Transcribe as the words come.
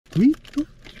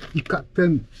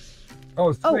S8-E6.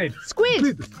 Oh, squid. Oh,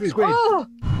 squid. Squid. Oh,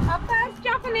 Our first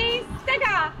Japanese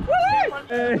sticker!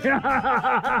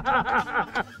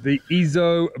 The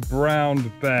Ezo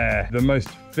brown bear, the most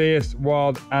fierce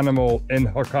wild animal in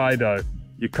Hokkaido.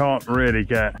 You can't really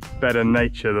get better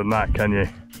nature than that, can you?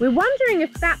 we're wondering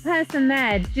if that person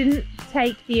there didn't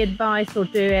take the advice or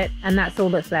do it, and that's all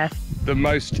that's left. The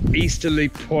most easterly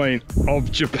point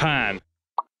of Japan.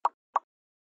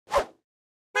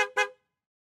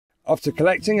 After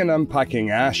collecting and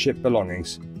unpacking our ship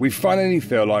belongings, we finally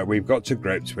feel like we've got to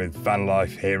grips with van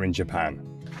life here in Japan.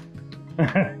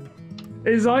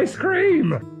 It's ice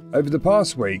cream! Over the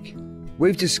past week,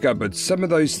 we've discovered some of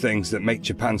those things that make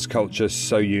Japan's culture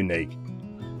so unique.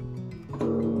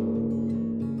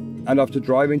 And after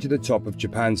driving to the top of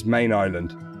Japan's main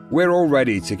island, we're all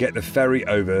ready to get the ferry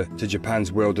over to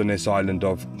Japan's wilderness island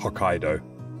of Hokkaido.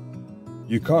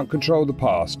 You can't control the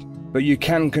past, but you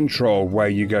can control where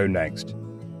you go next.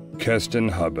 Kirsten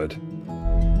Hubbard.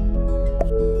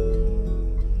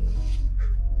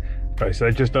 Okay, so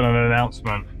they've just done an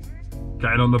announcement.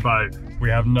 Getting on the boat. We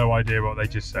have no idea what they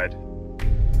just said.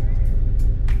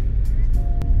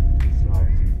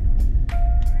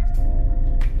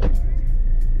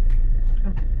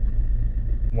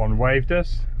 One waved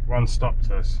us, one stopped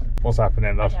us. What's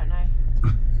happening, love? I don't know.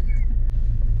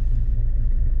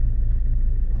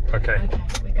 Okay. Okay,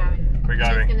 we're going. We're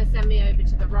going. She's going to send me over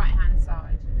to the right-hand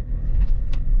side.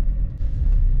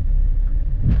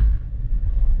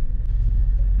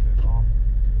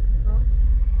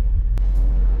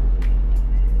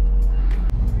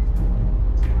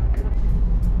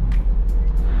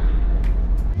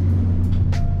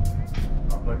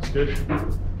 That looks good.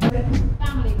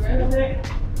 Family room.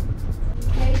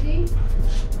 Ladies,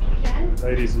 gents.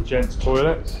 Ladies and gents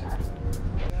toilets.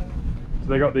 So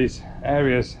they got these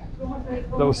areas,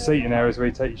 little seating areas where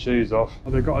you take your shoes off.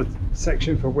 They've got a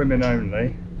section for women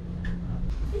only.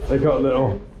 They've got a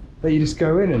little, that you just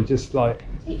go in and just like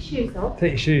Take your shoes off.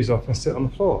 take your shoes off and sit on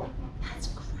the floor. That's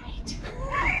great.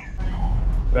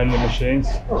 Vending machines.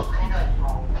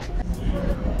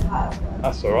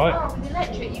 That's all right. Oh, with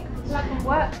electric, you can plug and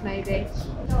work maybe.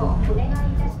 So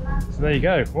there you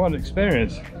go, what an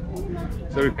experience.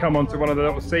 So we've come onto one of the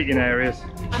little seating areas.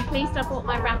 I'm pleased I bought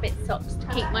my rabbit socks to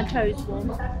keep my toes warm.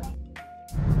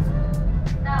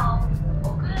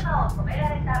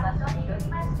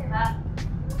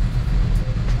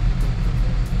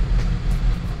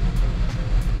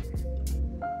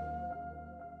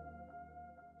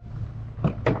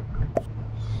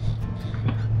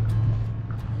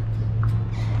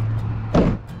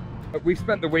 We've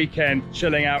spent the weekend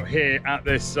chilling out here at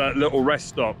this little rest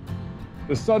stop.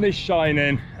 The sun is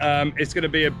shining. It's going to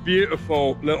be a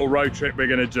beautiful little road trip we're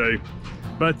going to do.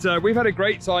 But we've had a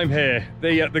great time here.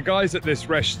 The guys at this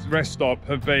rest stop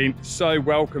have been so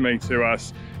welcoming to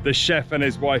us. The chef and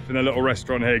his wife in the little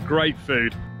restaurant here. Great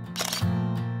food.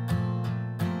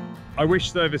 I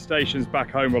wish service stations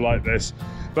back home were like this.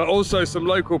 But also some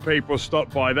local people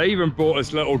stopped by. They even bought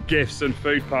us little gifts and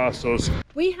food parcels.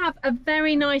 We have a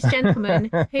very nice gentleman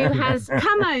who has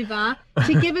come over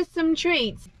to give us some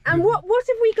treats. And what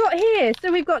have we got here?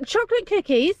 So we've got chocolate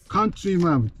cookies.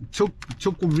 Countryman,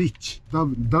 choco rich,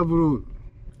 double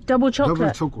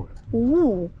Chocolate. chocolate.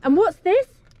 Ooh. And what's this?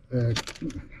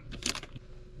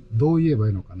 どう言えばい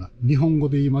いのかな。日本語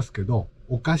で言いますけど、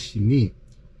お菓子に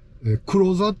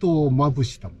黒砂糖をまぶ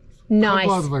したもの。Nice.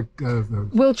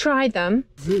 We'll try them.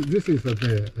 This is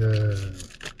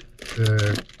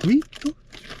wheat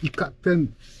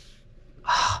pen.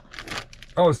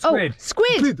 Oh, squid. Oh,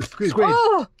 squid. Squid.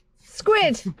 Oh,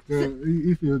 squid.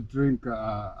 If you drink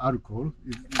alcohol,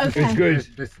 Okay. It's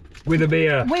good. With a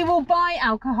beer. We will buy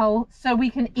alcohol so we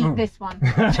can eat this one.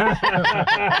 Thank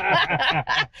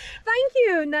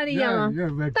you, Nariyama.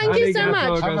 Yeah, Thank you so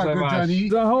much. Have a good journey.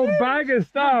 The whole bag of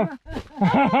stuff. Oh,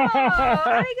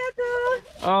 arigato.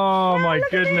 Oh my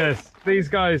goodness. These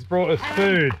guys brought us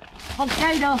food.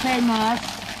 Hokkaido famous.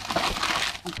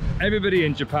 Everybody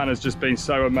in Japan has just been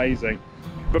so amazing.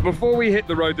 But before we hit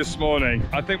the road this morning,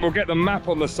 I think we'll get the map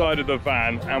on the side of the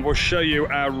van and we'll show you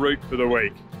our route for the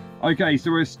week. Okay,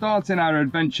 so we're starting our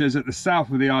adventures at the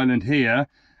south of the island here,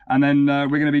 and then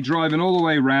we're going to be driving all the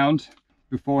way around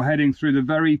before heading through the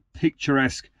very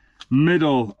picturesque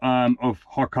middle of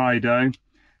Hokkaido,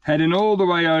 heading all the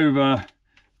way over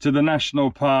to the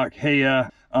national park here,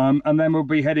 and then we'll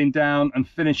be heading down and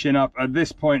finishing up at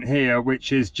this point here,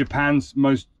 which is Japan's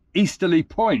most easterly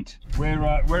point.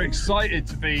 We're excited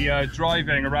to be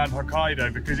driving around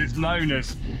Hokkaido because it's known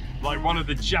as like one of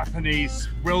the Japanese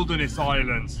wilderness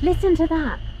islands. Listen to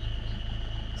that.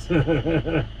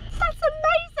 That's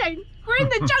amazing. We're in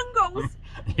the jungles.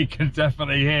 You can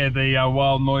definitely hear the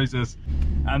wild noises.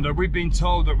 And we've been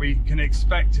told that we can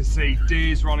expect to see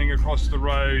deers running across the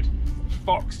road,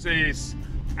 foxes,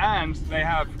 and they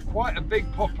have quite a big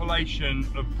population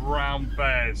of brown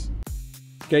bears.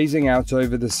 Gazing out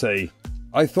over the sea,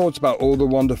 I thought about all the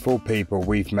wonderful people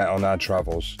we've met on our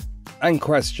travels and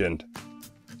questioned,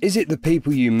 is it the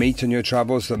people you meet on your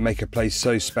travels that make a place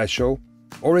so special,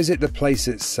 or is it the place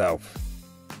itself?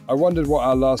 I wondered what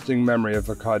our lasting memory of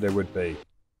Hokkaido would be,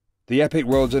 the epic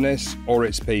wilderness or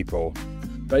its people.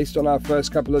 Based on our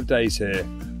first couple of days here,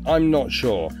 I'm not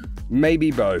sure,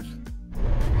 maybe both.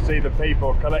 See the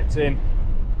people collecting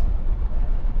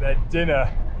their dinner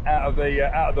out of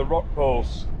the rock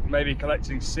pools, maybe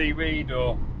collecting seaweed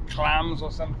or clams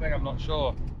or something, I'm not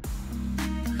sure.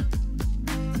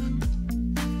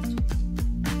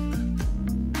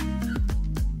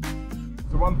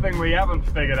 So one thing we haven't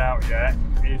figured out yet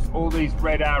is all these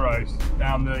red arrows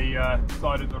down the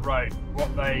side of the road,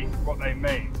 what they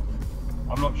mean.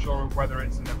 I'm not sure whether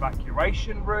it's an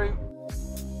evacuation route.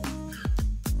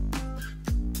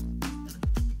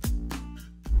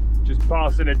 Just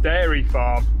passing a dairy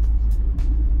farm.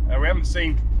 We haven't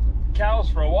seen cows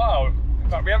for a while. In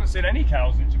fact, we haven't seen any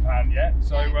cows in Japan yet.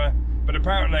 So, but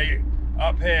apparently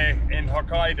up here in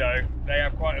Hokkaido, they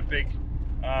have quite a big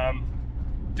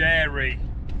dairy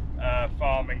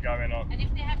farming going on. And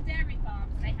if they have dairy farms,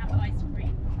 they have ice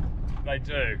cream. They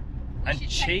do. We and should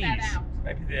cheese. check that out.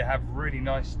 Maybe they have really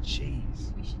nice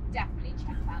cheese. We should definitely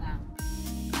check that out.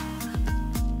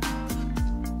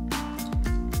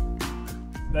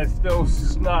 There's still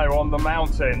snow on the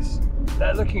mountains.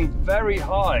 They're looking very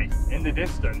high in the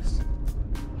distance.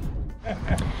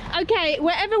 Okay,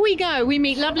 wherever we go, we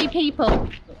meet lovely people.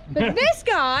 But this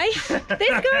guy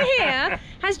here,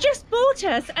 has just bought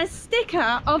us a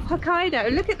sticker of Hokkaido.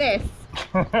 Look at this.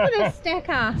 Look at this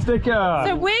sticker. Sticker!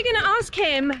 So we're going to ask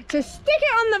him to stick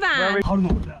it on the van.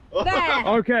 There.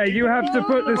 Okay, you have to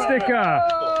put the sticker.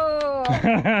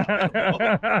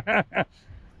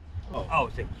 Oh.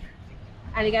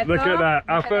 Arigato. Look at that,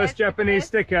 our first Japanese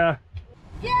sticker.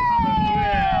 Yay!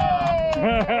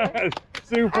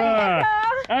 Super!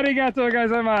 Arigato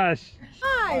gozaimasu.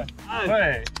 Hi.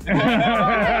 Hey.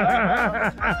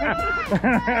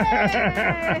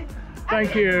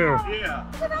 Thank you. Look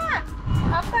at that.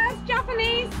 Our first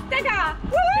Japanese sticker.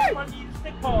 Woohoo!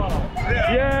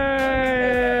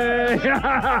 Yay!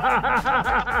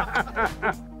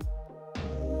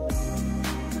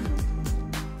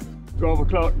 12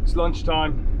 o'clock, it's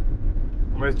lunchtime.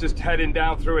 We're just heading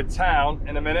down through a town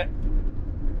in a minute.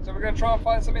 So we're going to try and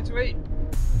find something to eat.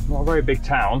 It's not a very big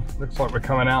town. Looks like we're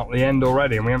coming out the end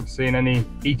already and we haven't seen any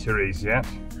eateries yet.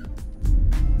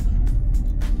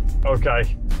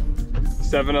 Okay,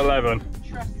 7-Eleven.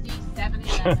 Trusty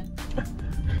 7-Eleven.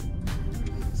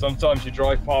 Sometimes you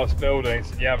drive past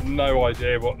buildings and you have no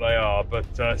idea what they are, but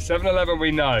 7-Eleven we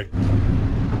know.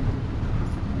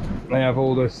 They have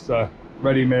all this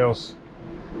ready meals,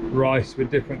 rice with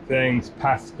different things,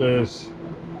 pastas.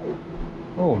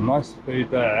 Oh, nice food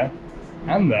there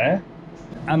and there.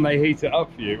 And they heat it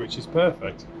up for you, which is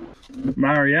perfect.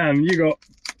 Marianne, you got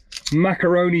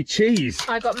macaroni cheese.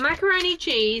 I got macaroni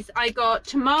cheese, I got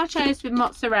tomatoes with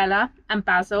mozzarella and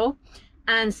basil,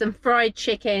 and some fried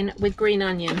chicken with green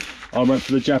onion. I went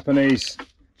for the Japanese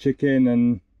chicken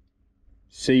and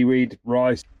seaweed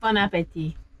rice. Bon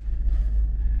appetit.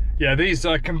 Yeah, these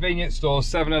convenience stores,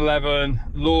 7-Eleven,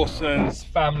 Lawson's,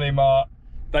 Family Mart,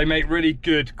 they make really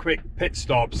good quick pit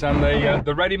stops, and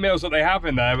the ready meals that they have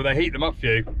in there, where they heat them up for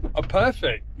you, are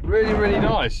perfect. Really, really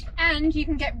nice. And you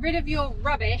can get rid of your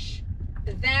rubbish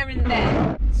there and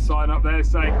then. Sign up there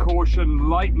saying caution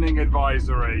lightning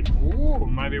advisory. Ooh,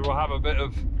 maybe we'll have a bit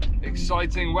of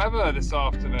exciting weather this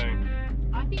afternoon.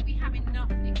 I think we have enough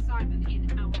excitement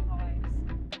in our lives.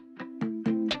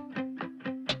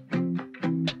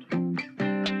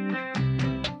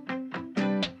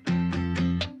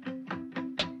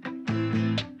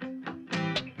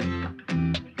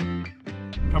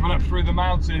 Coming up through the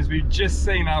mountains, we've just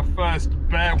seen our first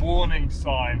bear warning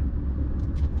sign.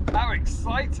 How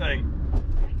exciting!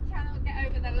 I cannot get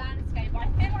over the landscape. I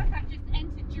feel like I've just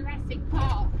entered Jurassic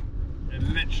Park. It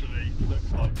literally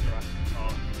looks like Jurassic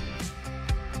Park.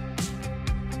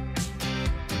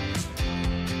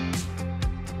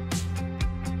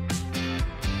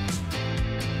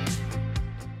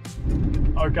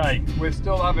 Okay, we're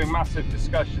still having massive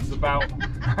discussions about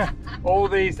all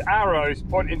these arrows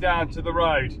pointing down to the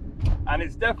road, and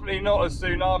it's definitely not a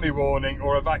tsunami warning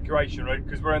or evacuation route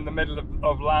because we're in the middle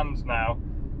of land now.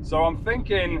 So I'm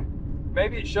thinking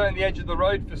maybe it's showing the edge of the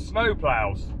road for snow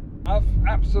plows. I've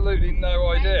absolutely no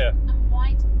idea. Red and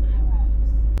white arrows.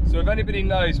 So if anybody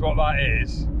knows what that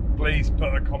is, please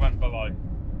put a comment below.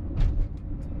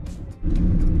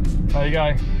 There you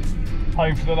go,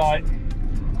 home for the night.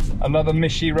 Another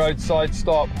Mishi roadside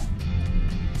stop.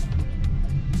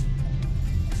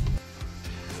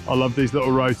 I love these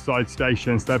little roadside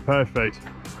stations, they're perfect.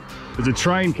 There's a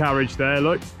train carriage there,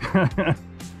 look.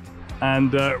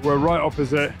 And we're right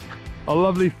opposite a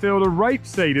lovely field of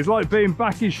rapeseed. It's like being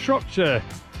back in Shropshire.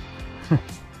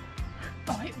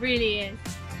 Oh, it really is.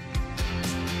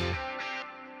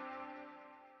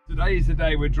 Today is the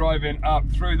day we're driving up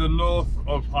through the north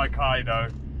of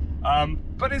Hokkaido.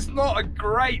 But it's not a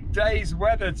great day's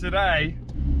weather today.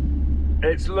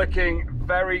 It's looking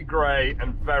very grey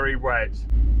and very wet.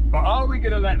 But are we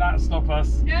going to let that stop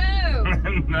us? No!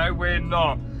 No, we're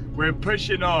not. We're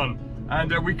pushing on.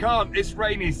 And we can't, it's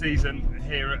rainy season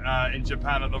here in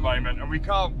Japan at the moment. And we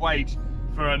can't wait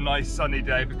for a nice sunny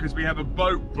day because we have a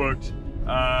boat booked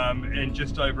in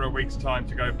just over a week's time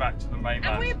to go back to the mainland.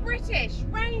 And we're British.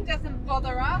 Rain doesn't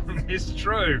bother us. It's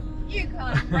true. You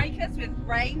can't break us with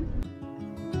rain.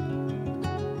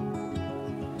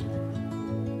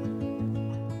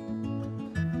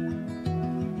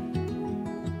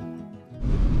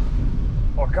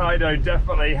 Hokkaido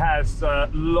definitely has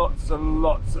lots and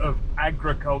lots of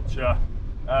agriculture.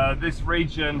 This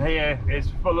region here is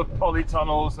full of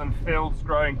polytunnels and fields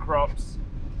growing crops.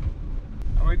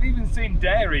 And we've even seen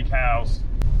dairy cows.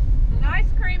 And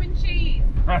ice cream and cheese.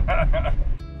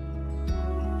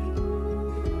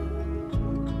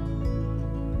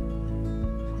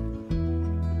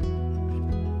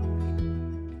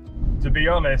 To be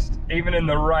honest, even in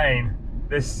the rain,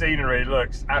 this scenery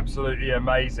looks absolutely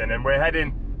amazing. And we're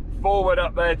heading forward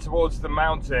up there towards the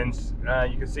mountains.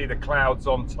 You can see the clouds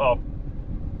on top.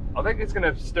 I think it's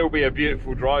going to still be a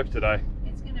beautiful drive today.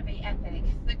 It's going to be epic.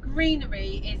 The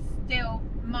greenery is still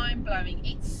mind-blowing.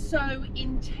 It's so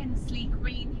intensely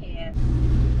green here.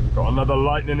 Got another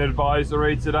lightning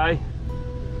advisory today.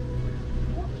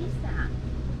 What is that?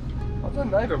 I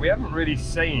don't know, but we haven't really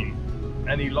seen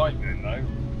any lightning though,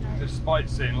 despite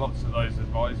seeing lots of those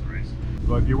advisories.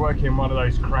 Well, if you're working in one of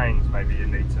those cranes, maybe you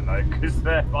need to know, because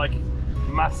they're like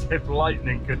massive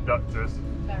lightning conductors.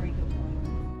 Very good point.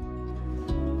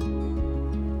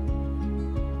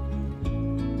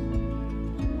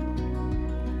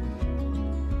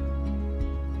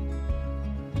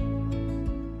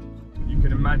 You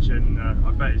can imagine,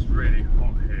 I bet it's really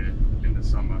hot here in the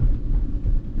summer.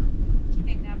 Do you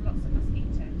think they have lots of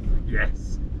mosquitoes?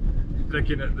 Yes.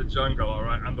 Looking at the jungle, all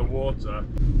right, and the water.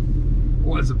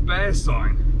 Oh, there's a bear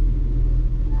sign.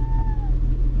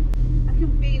 I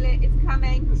can feel it. It's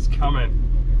coming. It's coming.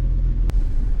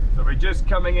 So we're just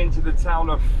coming into the town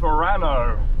of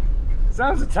Furano.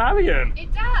 Sounds Italian.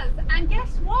 It does. And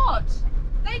guess what?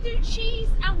 They do cheese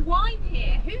and wine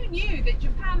here. Who knew that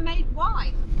Japan made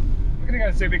wine? We're gonna go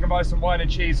and see if we can buy some wine and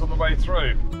cheese on the way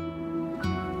through.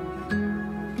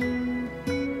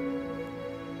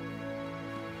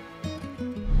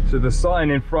 So the sign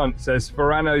in front says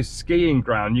Furano skiing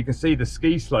ground. You can see the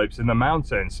ski slopes in the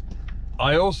mountains.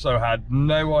 I also had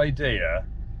no idea.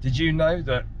 Did you know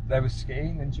that there was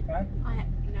skiing in Japan?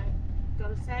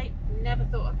 Gotta say, never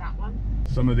thought of that one.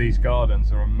 Some of these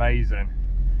gardens are amazing.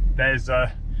 There's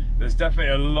definitely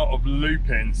a lot of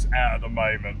lupins out at the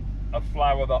moment. A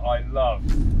flower that I love.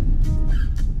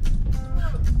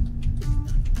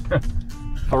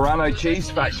 Furano Cheese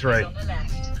Factory.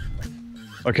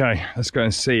 Okay, let's go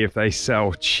and see if they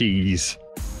sell cheese.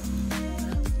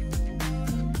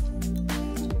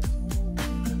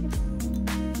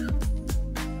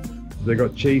 They've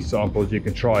got cheese samples you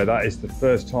can try. That is the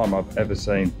first time I've ever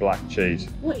seen black cheese.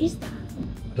 What is that?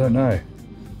 I don't know.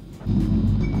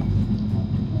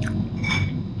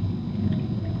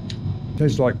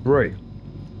 Tastes like brie.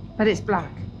 But it's black.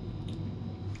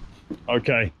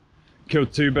 Okay,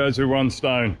 killed two birds with one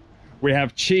stone. We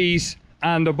have cheese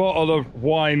and a bottle of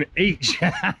wine each.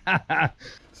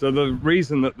 So the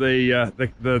reason that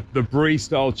the brie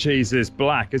style cheese is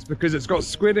black is because it's got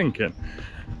squid ink in.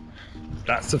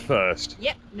 That's the first.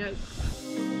 Yep, no.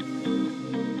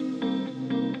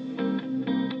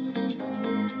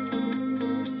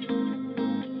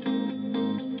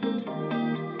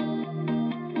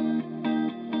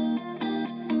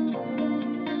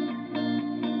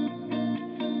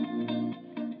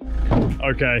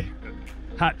 Okay,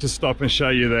 had to stop and show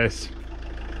you this.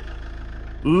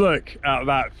 Look at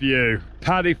that view.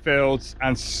 Paddy fields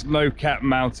and snow-capped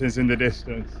mountains in the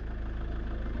distance.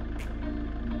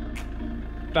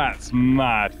 That's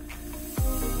mad.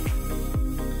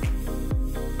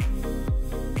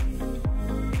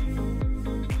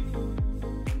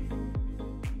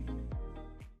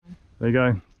 There you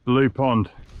go, Blue Pond.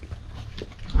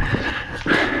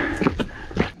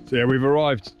 So yeah, we've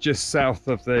arrived just south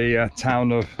of the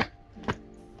town of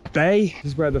Bay.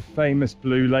 This is where the famous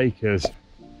Blue Lake is.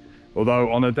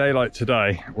 Although on a day like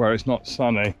today, where it's not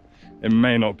sunny, it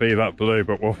may not be that blue,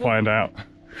 but we'll find out.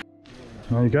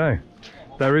 There you go.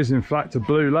 There is in fact a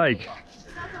blue lake.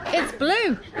 It's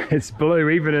blue. It's blue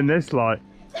even in this light.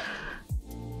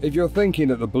 If you're thinking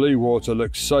that the blue water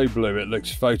looks so blue it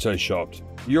looks photoshopped,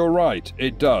 you're right,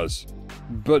 it does.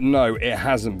 But no, it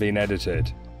hasn't been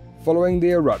edited. Following the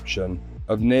eruption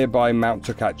of nearby Mount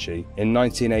Tokachi in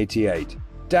 1988,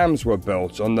 dams were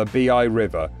built on the Bi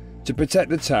River to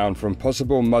protect the town from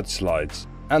possible mudslides,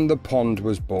 and the pond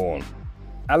was born.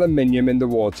 Aluminium in the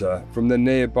water from the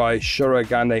nearby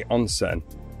Shorogane Onsen,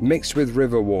 mixed with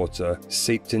river water,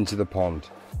 seeped into the pond.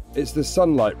 It's the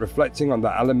sunlight reflecting on the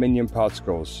aluminium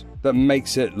particles that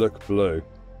makes it look blue.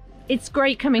 It's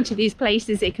great coming to these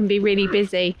places. It can be really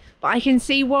busy, but I can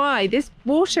see why. This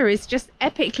water is just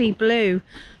epically blue,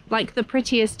 like the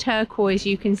prettiest turquoise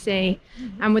you can see.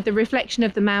 And with the reflection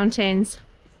of the mountains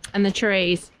and the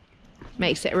trees,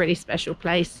 makes it a really special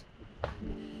place.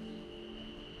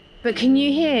 But can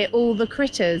you hear all the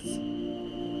critters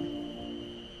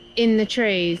in the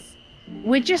trees?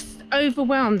 We're just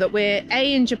overwhelmed that we're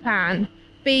A, in Japan,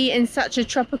 B, in such a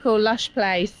tropical, lush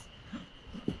place.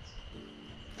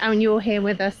 And you're here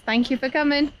with us. Thank you for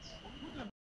coming.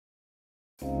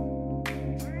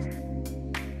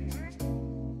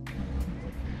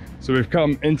 So we've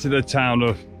come into the town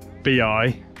of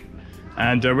Bi,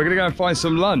 and we're gonna go and find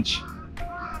some lunch.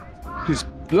 It's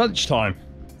lunchtime.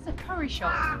 It's a curry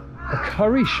shop. A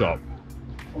curry shop.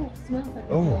 Oh, it smells like a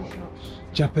Oh, curry shop.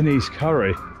 Japanese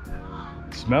curry.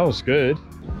 Smells good.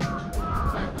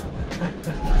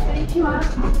 Thank you.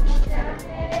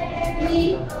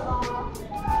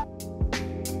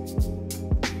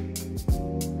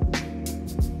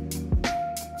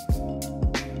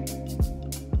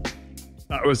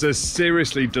 That was a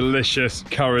seriously delicious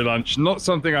curry lunch. Not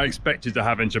something I expected to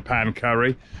have in Japan,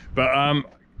 curry, but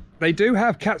they do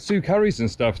have katsu curries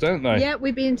and stuff, don't they? Yeah,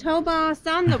 we've been told by our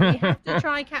son that we have to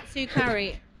try katsu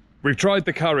curry. We've tried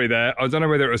the curry there. I don't know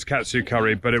whether it was katsu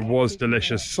curry, but it was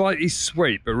delicious. Slightly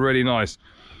sweet, but really nice.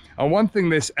 And one thing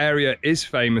this area is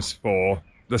famous for,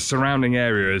 the surrounding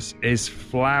areas, is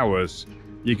flowers.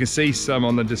 You can see some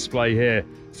on the display here.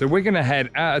 So we're gonna head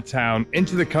out of town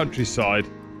into the countryside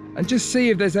and just see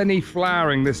if there's any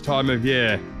flowering this time of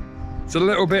year. It's a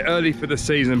little bit early for the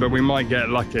season, but we might get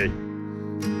lucky.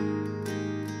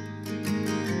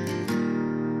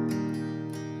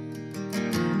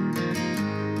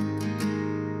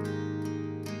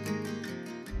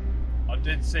 I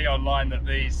did see online that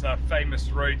these famous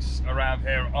routes around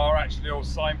here are actually all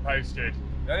signposted.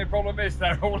 The only problem is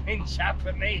they're all in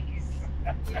Japanese.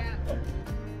 Yeah.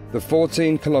 The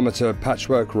 14-kilometre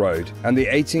Patchwork Road and the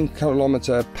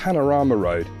 18-kilometre Panorama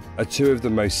Road are two of the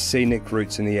most scenic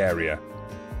routes in the area.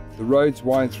 The roads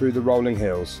wind through the rolling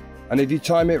hills, and if you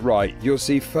time it right, you'll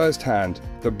see firsthand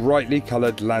the brightly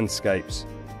coloured landscapes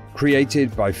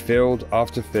created by field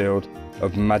after field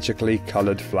of magically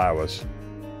coloured flowers.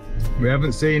 We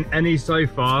haven't seen any so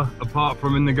far, apart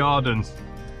from in the gardens.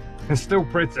 It's still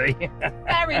pretty.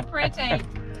 Very pretty.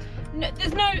 No,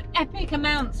 there's no epic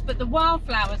amounts, but the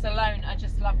wildflowers alone are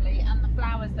just lovely, and the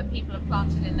flowers that people have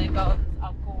planted in their gardens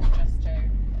are gorgeous too.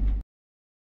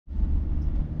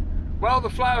 Well, the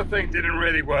flower thing didn't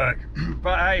really work,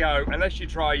 but hey ho, unless you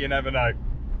try, you never know.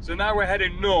 So now we're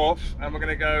heading north, and we're going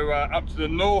to go up to the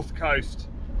north coast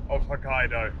of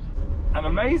Hokkaido. And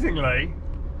amazingly,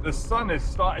 the sun is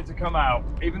starting to come out,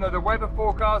 even though the weather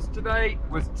forecast today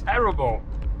was terrible.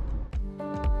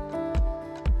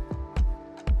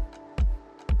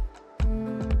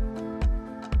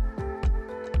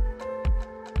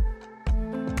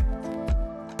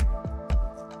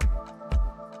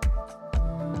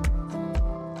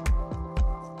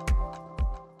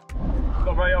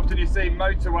 Not very often you see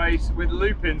motorways with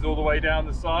loopings all the way down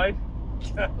the side.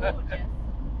 Gorgeous.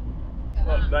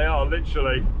 Look, they are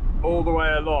literally all the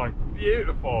way along.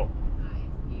 Beautiful. That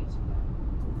is beautiful.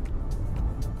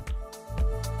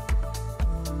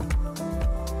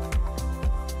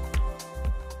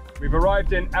 We've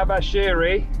arrived in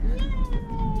Abashiri.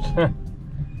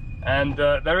 And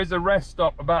there is a rest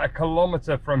stop about 1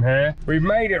 kilometre from here. We've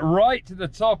made it right to the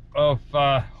top of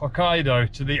Hokkaido,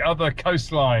 to the other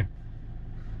coastline.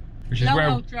 Which is Long where...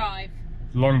 old drive.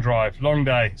 Long drive, long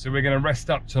day. So we're going to rest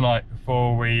up tonight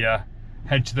before we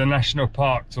head to the national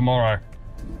park tomorrow.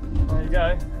 There you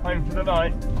go, home for the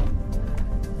night. Should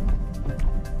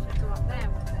go up there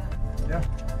with Yeah.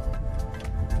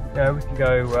 Yeah, we can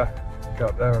go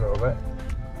up there a little bit.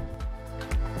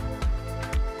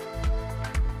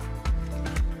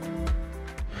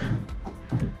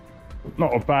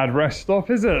 Not a bad rest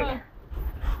stop, is it? Oh.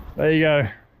 There you go.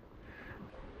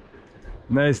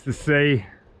 And there's the sea.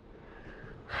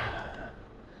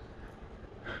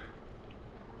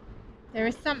 There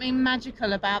is something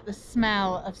magical about the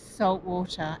smell of salt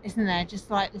water, isn't there?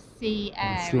 Just like the sea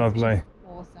air. It's lovely. Just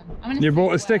awesome. You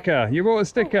bought a sticker. You bought a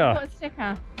sticker. Oh, I bought a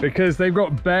sticker. Because they've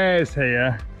got bears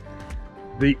here.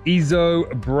 The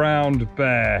Ezo brown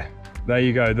bear. There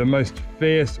you go. The most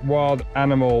fierce wild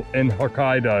animal in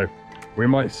Hokkaido. We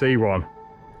might see one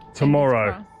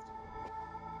tomorrow.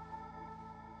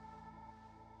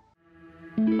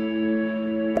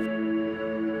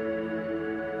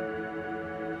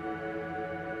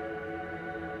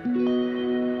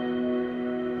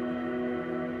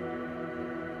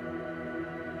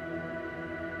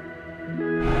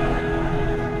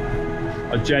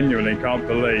 I genuinely can't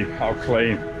believe how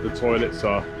clean the toilets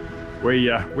are. We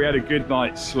had a good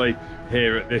night's sleep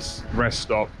here at this rest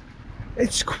stop.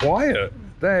 It's quiet.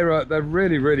 They're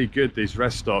really, really good, these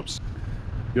rest stops.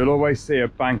 You'll always see a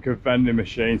bank of vending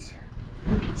machines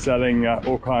selling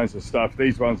all kinds of stuff.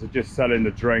 These ones are just selling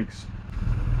the drinks.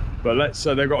 But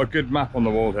they've got a good map on the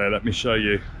wall here. Let me show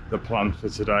you the plan for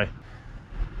today.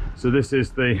 So this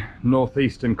is the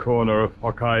northeastern corner of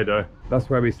Hokkaido. That's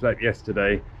where we slept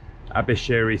yesterday,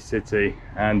 Abashiri City.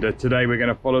 And today we're going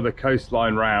to follow the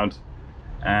coastline round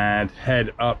and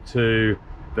head up to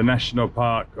the national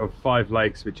park of 5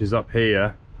 Lakes, which is up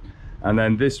here. And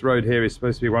then this road here is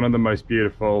supposed to be one of the most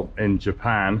beautiful in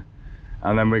Japan.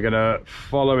 And then we're going to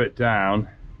follow it down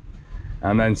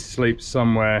and then sleep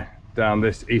somewhere down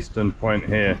this eastern point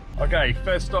here. Okay,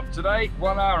 first stop today,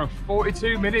 1 hour and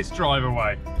 42 minutes drive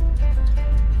away.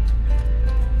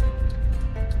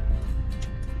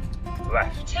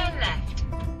 Left. Turn left.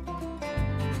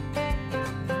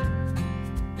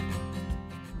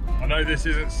 I know this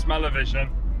isn't smell-o-vision,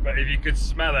 but if you could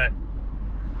smell it,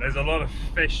 there's a lot of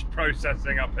fish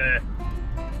processing up here.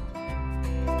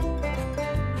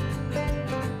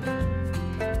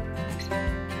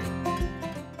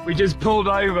 We just pulled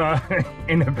over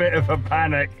in a bit of a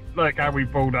panic. Look how we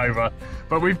pulled over.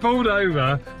 But we pulled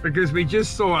over because we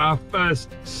just saw our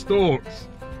first storks.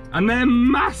 And they're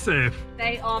massive.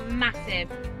 They are massive.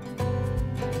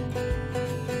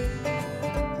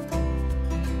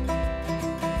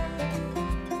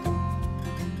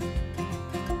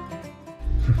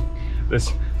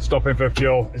 This stopping for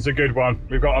fuel is a good one.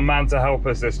 We've got a man to help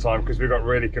us this time because we got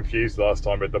really confused last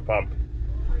time with the pump.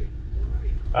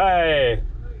 Hey!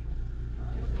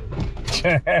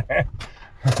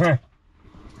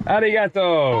 Arigato!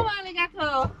 Oh,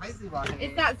 arigato!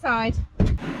 It's that side.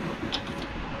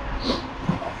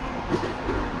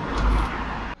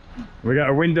 We got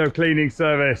a window cleaning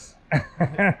service.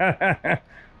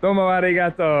 Domo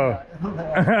arigato.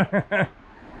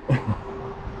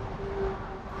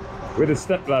 With a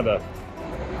step ladder.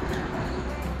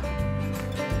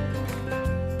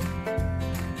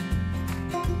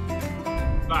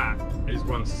 That is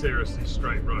one seriously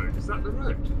straight road. Is that the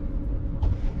road?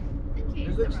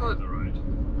 It looks like the road.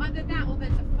 Either that or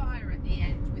there's a fire at the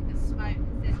end with the smoke.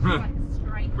 There's just like a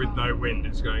straight With line. no wind,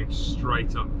 it's going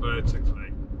straight up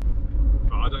vertically.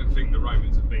 But I don't think the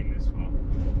Romans have been this far.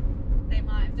 They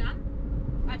might have done.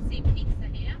 I've seen pizza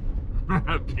here.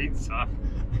 Pizza.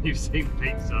 You've seen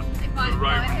pizza. They The might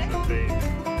Romans have have been.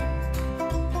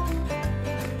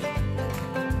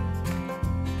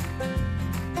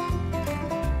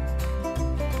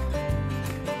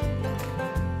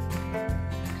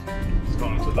 It's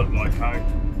starting to look like home.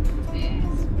 It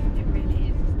is. It really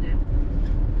is,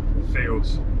 isn't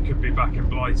Fields. Could be back in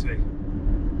Blighty. it?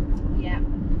 Yeah.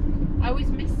 I always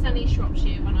miss sunny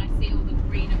Shropshire when I see all the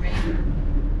greenery.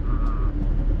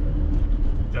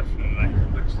 Definitely.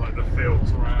 Looks like the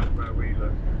fields around where we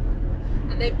live.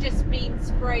 And they've just been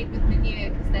sprayed with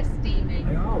manure because they're steaming.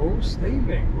 They are all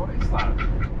steaming. What is that?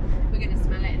 We're going to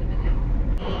smell it in a minute.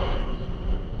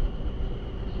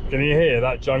 Can you hear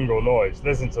that jungle noise?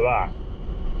 Listen to that.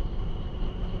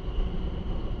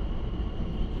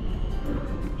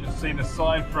 Just seen a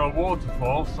sign for a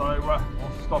waterfall, so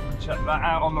we'll stop and check that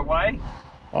out on the way.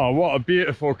 Oh, what a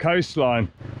beautiful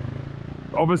coastline.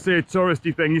 Obviously a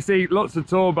touristy thing. You see lots of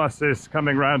tour buses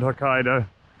coming around Hokkaido.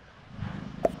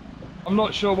 I'm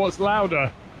not sure what's louder,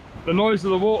 the noise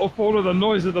of the waterfall or the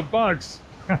noise of the bugs.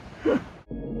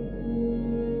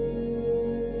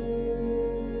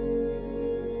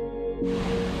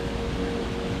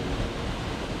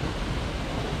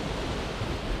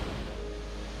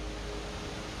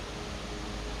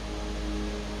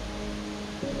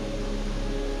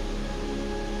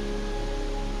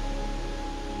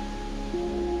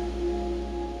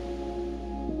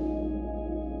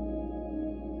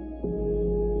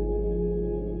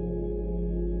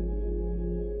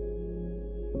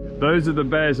 Those are the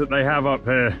bears that they have up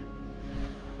here.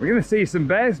 We're going to see some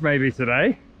bears maybe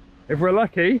today. If we're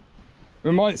lucky,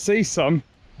 we might see some.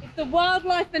 If the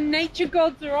wildlife and nature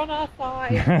gods are on our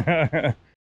side.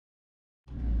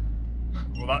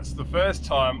 Well, that's the first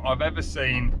time I've ever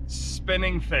seen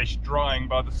spinning fish drying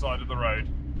by the side of the road.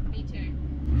 Me too.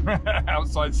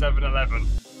 Outside 7-Eleven.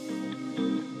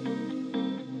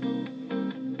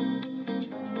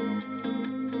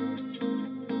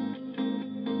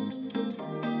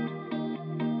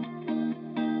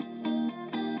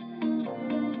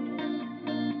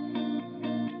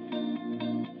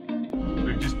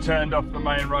 We've just turned off the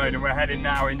main road and we're heading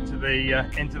now into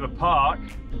the park.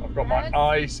 I've got my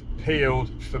eyes peeled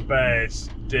for bears,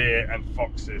 deer and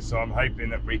foxes, so I'm hoping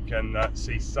that we can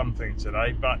see something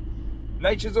today, but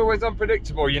nature's always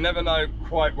unpredictable. You never know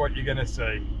quite what you're going to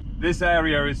see. This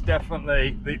area is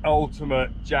definitely the ultimate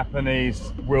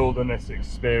Japanese wilderness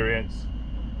experience.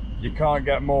 You can't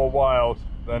get more wild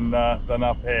than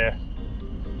up here.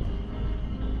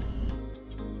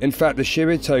 In fact, the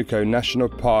Shiritoko National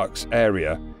Park's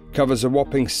area covers a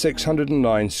whopping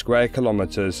 609 square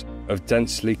kilometres of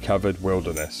densely covered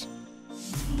wilderness.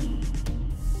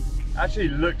 Actually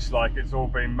looks like it's all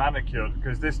been manicured,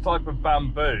 because this type of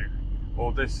bamboo,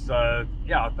 or this,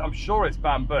 yeah, I'm sure it's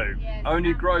bamboo,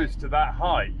 only grows to that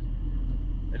height.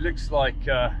 It looks like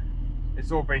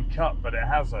it's all been cut, but it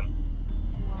hasn't.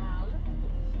 Wow, look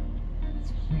at this.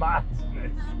 It's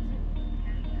madness.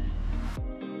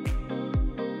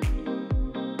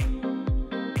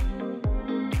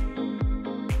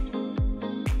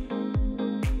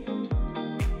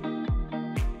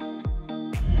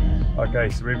 Okay,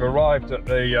 so we've arrived at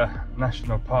the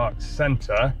National Park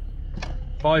Centre.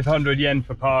 500 yen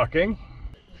for parking.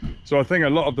 So I think a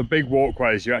lot of the big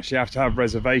walkways you actually have to have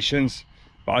reservations,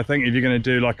 but I think if you're going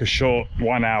to do like a short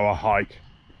 1 hour hike,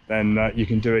 then you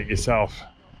can do it yourself.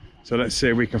 So let's see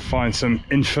if we can find some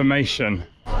information.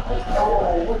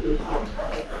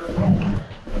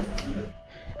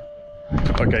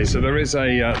 Okay, so there is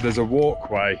there's a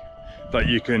walkway that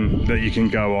you can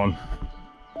go on.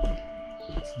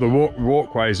 The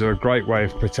walkways are a great way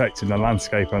of protecting the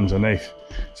landscape underneath,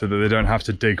 so that they don't have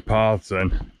to dig paths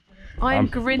in. I'm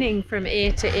grinning from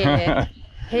ear to ear,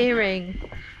 hearing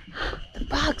the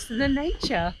bugs and the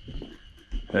nature.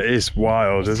 It is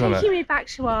wild, isn't it? Taking me back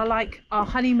to our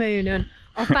honeymoon and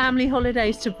our family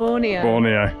holidays to Borneo.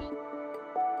 Borneo.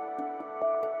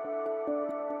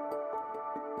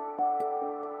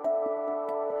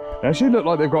 They actually look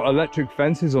like they've got electric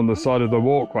fences on the side of the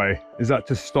walkway. Is that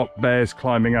to stop bears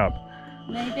climbing up?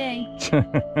 Maybe.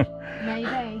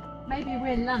 Maybe. Maybe we're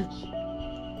in lunch.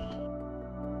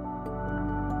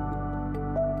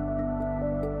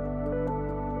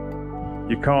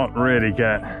 You can't really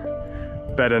get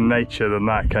better nature than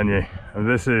that, can you? And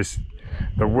this is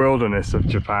the wilderness of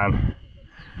Japan.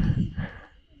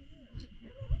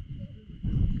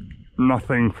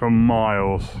 Nothing for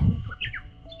miles.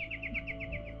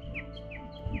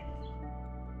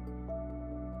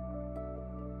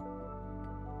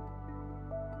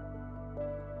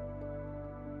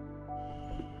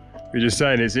 We're just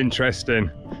saying it's interesting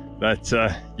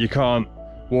that you can't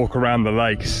walk around the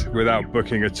lakes without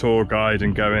booking a tour guide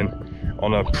and going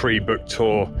on a pre-booked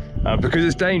tour, because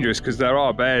it's dangerous, because there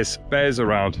are bears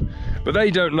around. But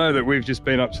they don't know that we've just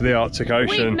been up to the Arctic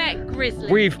Ocean. We've met grizzlies.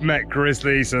 We've met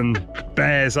grizzlies and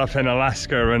bears up in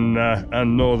Alaska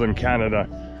and northern Canada.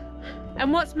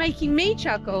 And what's making me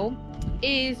chuckle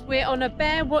is we're on a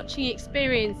bear watching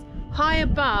experience high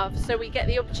above, so we get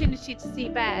the opportunity to see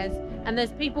bears, and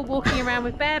there's people walking around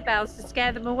with bear bells to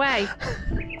scare them away.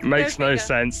 Makes no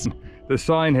sense. The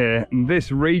sign here,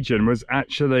 this region was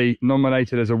actually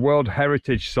nominated as a World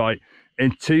Heritage Site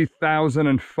in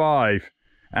 2005,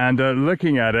 and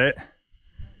looking at it,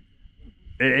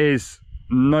 it is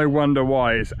no wonder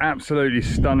why. It's absolutely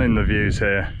stunning, the views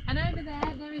here. And over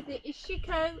there is the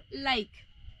Ishiko Lake,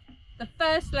 the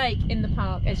first lake in the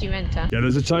park as you enter. Yeah,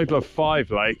 there's a total of 5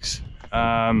 lakes.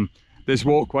 This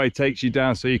walkway takes you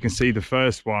down so you can see the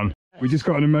first one. We just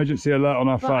got an emergency alert on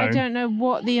our phone. I don't know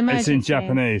what the emergency is. It's in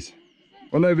Japanese.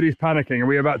 Well, nobody's panicking. Are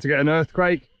we about to get an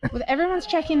earthquake? Well, everyone's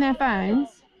checking their phones.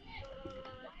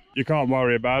 You can't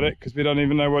worry about it because we don't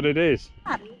even know what it is.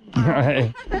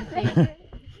 Okay.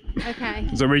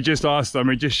 So we just asked them,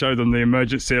 we just showed them the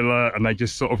emergency alert, and they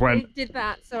just sort of went, They did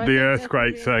that, so the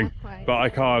earthquake thing. But I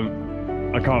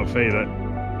can't feel it.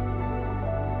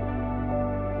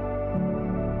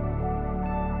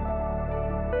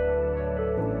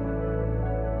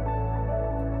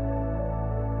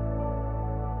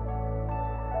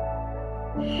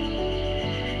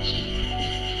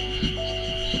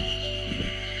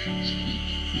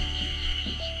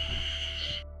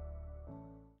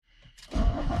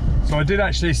 I did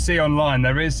actually see online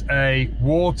there is a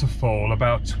waterfall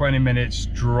about 20 minutes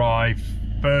drive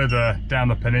further down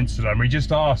the peninsula, and we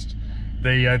just asked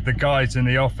the guides in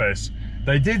the office.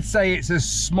 They did say it's a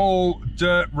small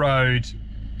dirt road.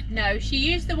 No, she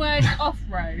used the word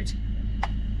off-road.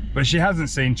 But she hasn't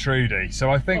seen Trudy,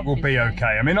 so I think we'll be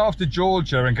okay. I mean, after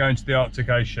Georgia and going to the Arctic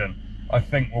Ocean, I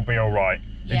think we'll be all right.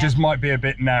 Yeah. It just might be a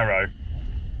bit narrow.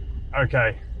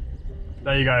 Okay,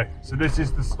 there you go. So this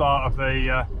is the start of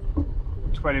the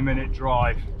 20-minute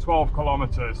drive, 12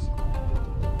 kilometers.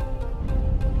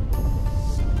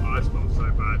 Oh, that's not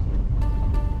so bad.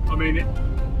 I mean,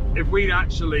 if we'd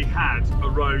actually had a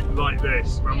road like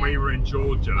this when we were in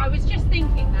Georgia, I was just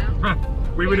thinking that.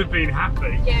 we would have been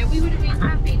happy. Yeah, we would have been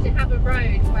happy to have a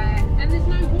road where, and there's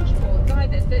no washboards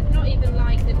either, so it's not even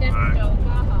like the Deptford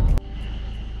Baja.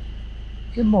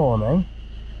 Good morning.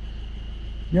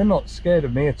 You're not scared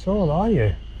of me at all, are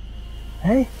you?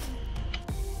 Hey?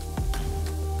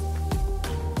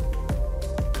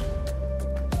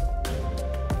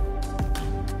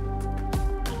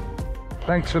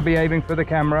 Thanks for behaving for the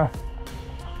camera.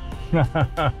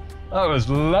 That was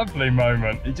a lovely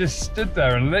moment. He just stood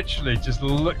there and literally just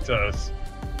looked at us.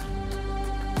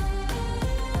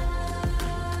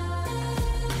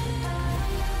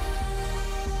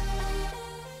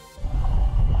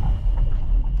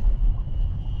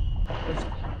 It's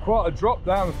quite a drop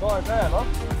down the side there, huh?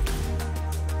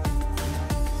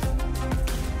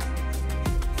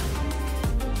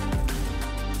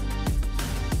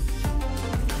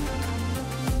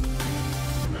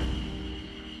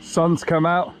 Sun's come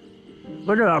out.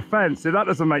 Look at that fence. If that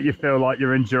doesn't make you feel like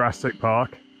you're in Jurassic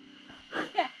Park.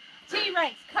 Yeah,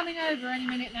 T-Rex coming over any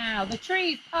minute now. The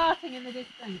trees parting in the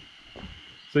distance.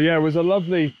 So yeah, it was a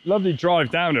lovely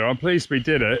drive down here. I'm pleased we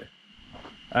did it.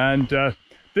 And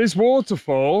this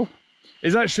waterfall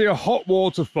is actually a hot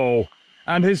waterfall.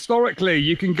 And historically,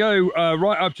 you can go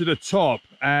right up to the top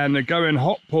and go in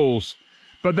hot pools.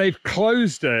 But they've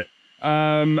closed it.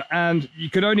 And you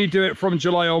can only do it from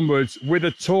July onwards with a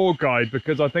tour guide,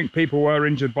 because I think people were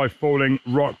injured by falling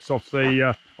rocks off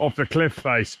the cliff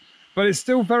face. But it's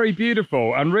still very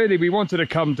beautiful, and really we wanted to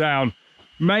come down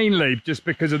mainly just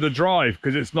because of the drive,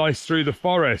 because it's nice through the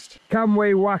forest.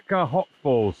 Kamwewaka Hot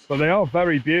Falls, so they are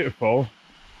very beautiful,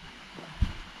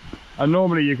 and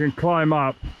normally you can climb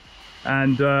up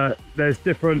and there's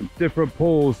different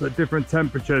pools at different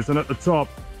temperatures, and at the top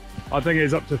I think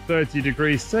it's up to 30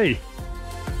 degrees C.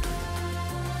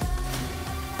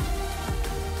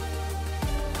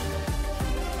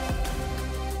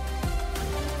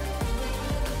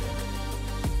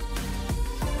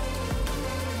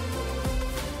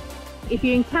 If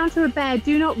you encounter a bear,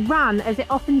 do not run, as it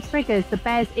often triggers the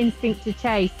bear's instinct to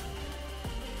chase.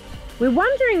 We're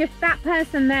wondering if that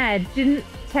person there didn't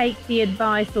take the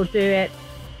advice or do it,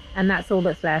 and that's all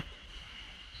that's left.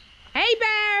 Hey,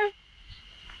 bear!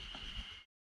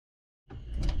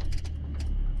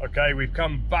 Okay, we've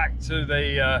come back to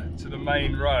the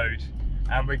main road,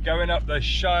 and we're going up the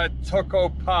Toko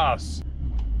Pass.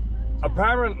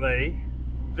 Apparently,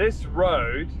 this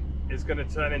road is going to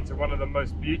turn into one of the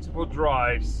most beautiful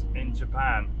drives in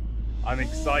Japan. I'm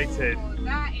excited. Oh,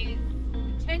 that is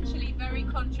potentially very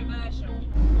controversial.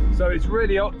 So it's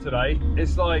really hot today.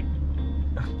 It's like,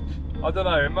 I don't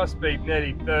know, it must be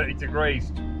nearly 30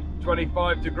 degrees,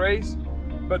 25 degrees,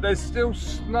 but there's still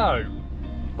snow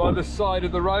by the side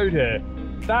of the road here.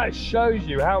 That shows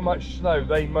you how much snow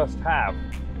they must have.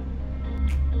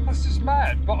 That's just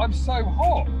mad, but I'm so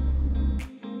hot.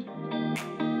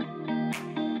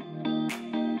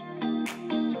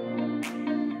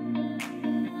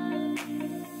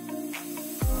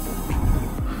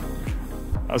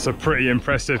 That's a pretty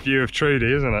impressive view of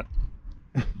Trudy, isn't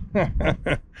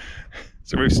it?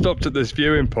 So we've stopped at this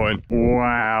viewing point.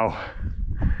 Wow.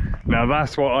 Now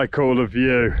that's what I call a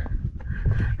view.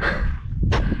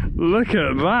 Look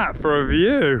at that for a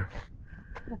view.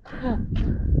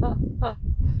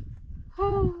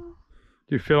 Do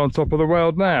you feel on top of the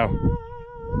world now?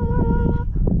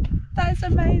 That's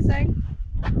amazing.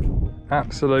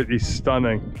 Absolutely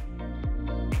stunning.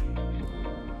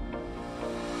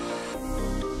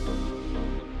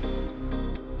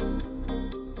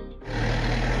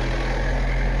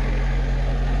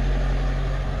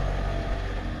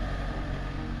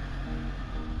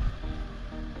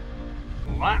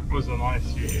 That was a nice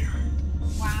view.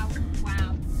 Wow,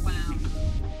 wow, wow.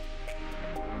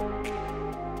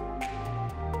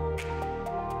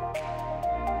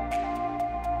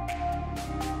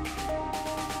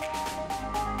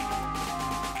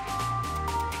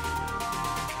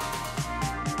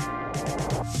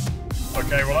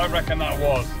 Okay, well I reckon that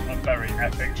was a very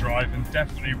epic drive and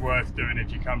definitely worth doing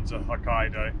if you come to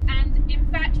Hokkaido. And in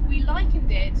fact, we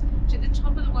likened it to the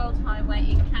top of the world highway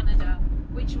in Canada,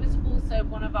 which was also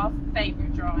one of our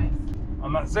favourite drives.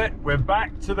 And that's it, we're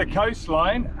back to the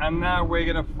coastline and now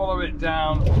we're going to follow it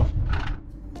down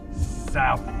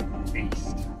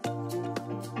southeast.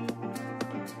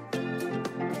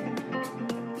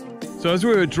 So as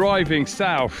we were driving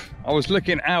south, I was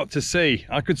looking out to sea.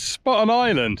 I could spot an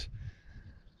island.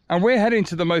 And we're heading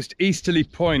to the most easterly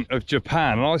point of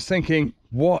Japan. And I was thinking,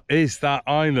 what is that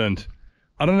island?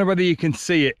 I don't know whether you can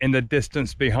see it in the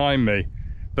distance behind me,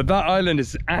 but that island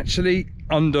is actually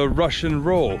under Russian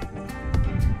rule.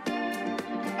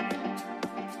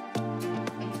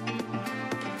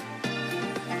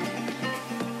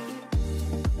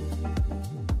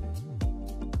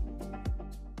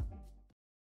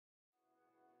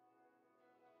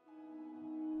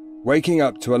 Waking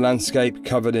up to a landscape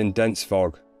covered in dense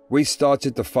fog, we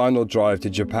started the final drive to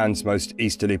Japan's most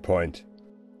easterly point.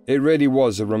 It really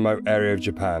was a remote area of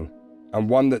Japan, and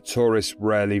one that tourists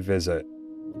rarely visit.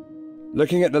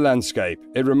 Looking at the landscape,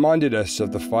 it reminded us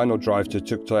of the final drive to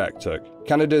Tuktoyaktuk,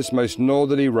 Canada's most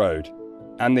northerly road,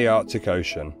 and the Arctic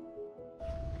Ocean.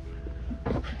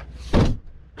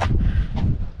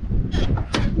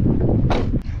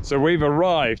 So we've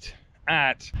arrived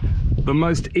at the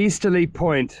most easterly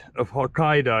point of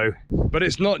Hokkaido, but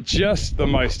it's not just the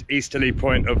most easterly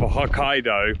point of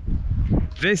Hokkaido.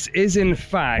 This is in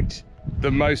fact the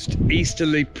most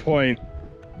easterly point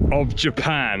of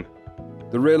Japan.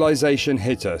 The realization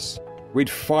hit us. We'd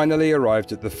finally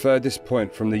arrived at the furthest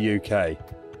point from the UK.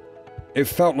 It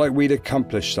felt like we'd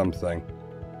accomplished something,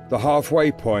 the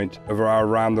halfway point of our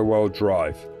around the world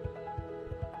drive.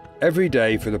 Every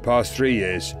day for the past 3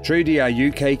 years, Trudy, our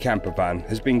UK campervan,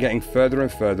 has been getting further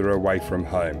and further away from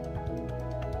home.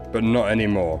 But not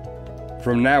anymore.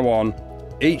 From now on,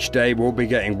 each day we'll be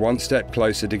getting one step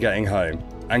closer to getting home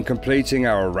and completing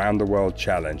our around the world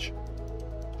challenge.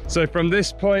 So from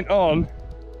this point on,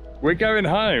 we're going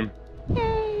home.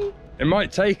 Yay! It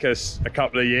might take us a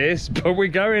couple of years, but we're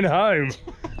going home.